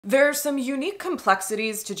There are some unique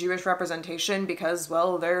complexities to Jewish representation because,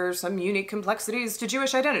 well, there are some unique complexities to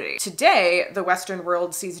Jewish identity. Today, the Western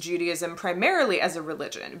world sees Judaism primarily as a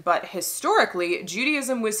religion, but historically,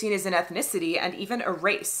 Judaism was seen as an ethnicity and even a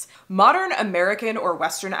race. Modern American or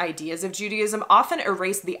Western ideas of Judaism often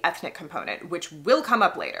erase the ethnic component, which will come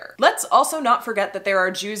up later. Let's also not forget that there are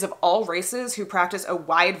Jews of all races who practice a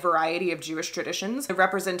wide variety of Jewish traditions. The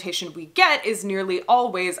representation we get is nearly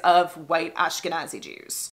always of white Ashkenazi Jews.